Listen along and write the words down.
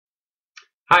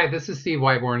Hi, this is Steve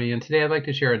Wyborny, and today I'd like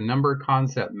to share a number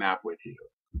concept map with you.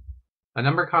 A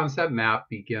number concept map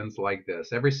begins like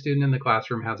this. Every student in the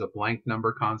classroom has a blank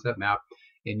number concept map,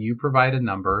 and you provide a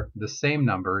number, the same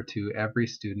number, to every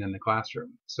student in the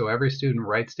classroom. So every student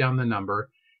writes down the number,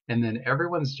 and then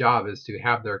everyone's job is to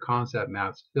have their concept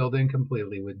maps filled in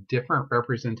completely with different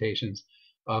representations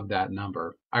of that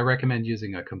number. I recommend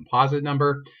using a composite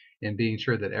number and being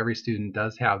sure that every student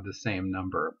does have the same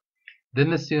number. Then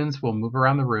the students will move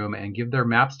around the room and give their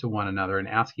maps to one another and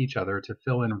ask each other to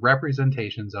fill in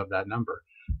representations of that number.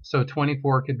 So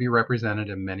 24 could be represented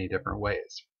in many different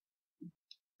ways.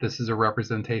 This is a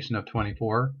representation of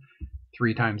 24.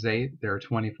 3 times 8, there are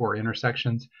 24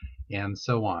 intersections, and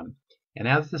so on. And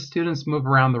as the students move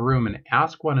around the room and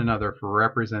ask one another for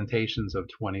representations of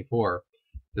 24,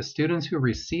 the students who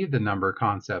receive the number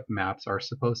concept maps are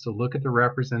supposed to look at the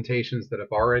representations that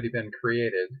have already been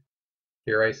created.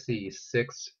 Here I see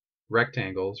 6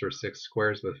 rectangles, or 6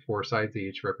 squares with 4 sides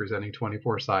each, representing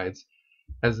 24 sides.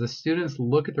 As the students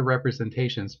look at the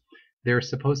representations, they're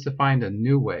supposed to find a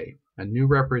new way, a new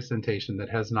representation that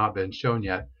has not been shown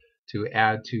yet, to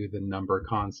add to the number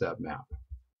concept map.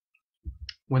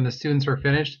 When the students are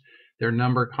finished, their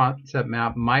number concept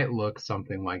map might look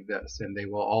something like this, and they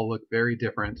will all look very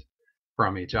different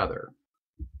from each other.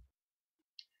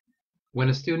 When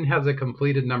a student has a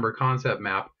completed number concept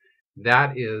map,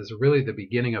 that is really the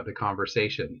beginning of the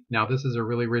conversation. Now, this is a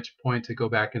really rich point to go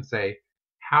back and say,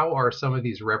 how are some of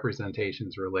these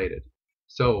representations related?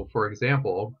 So, for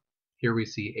example, here we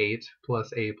see 8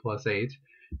 plus 8 plus 8.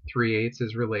 3/8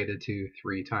 is related to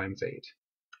 3 times 8.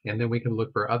 And then we can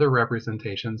look for other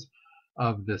representations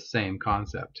of the same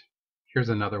concept. Here's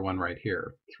another one right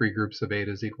here. 3 groups of 8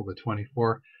 is equal to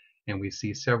 24, and we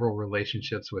see several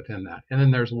relationships within that. And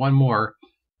then there's one more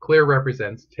clear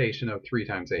representation of 3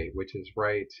 times 8, which is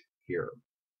right here.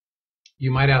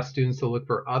 You might ask students to look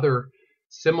for other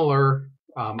similar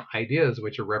ideas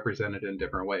which are represented in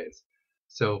different ways.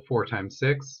 So 4 times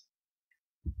 6,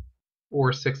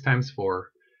 or 6 times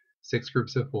 4, 6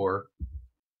 groups of 4,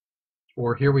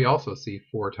 or here we also see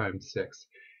 4 times 6.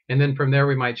 And then from there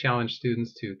we might challenge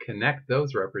students to connect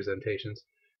those representations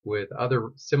with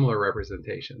other similar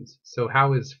representations. So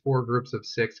how is 4 groups of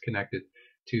 6 connected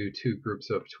to 2 groups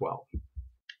of 12?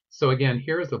 So again,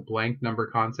 here is a blank number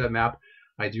concept map.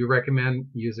 I do recommend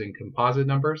using composite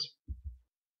numbers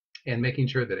and making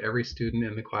sure that every student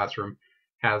in the classroom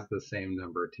has the same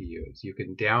number to use. You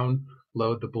can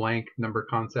download the blank number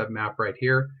concept map right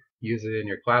here, use it in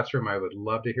your classroom. I would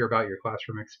love to hear about your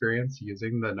classroom experience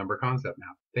using the number concept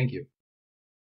map. Thank you.